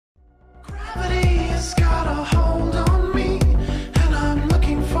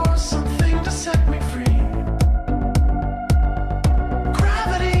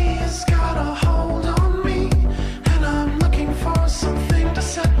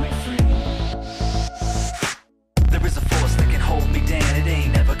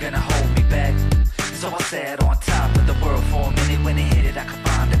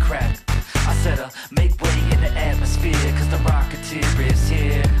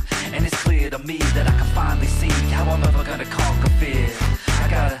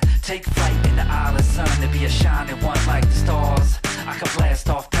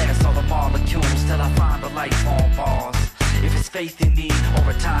faith in need, or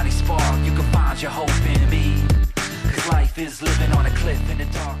a tiny spark, you can find your hope in me. Cause life is living on a cliff in the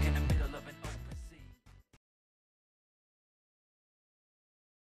dark.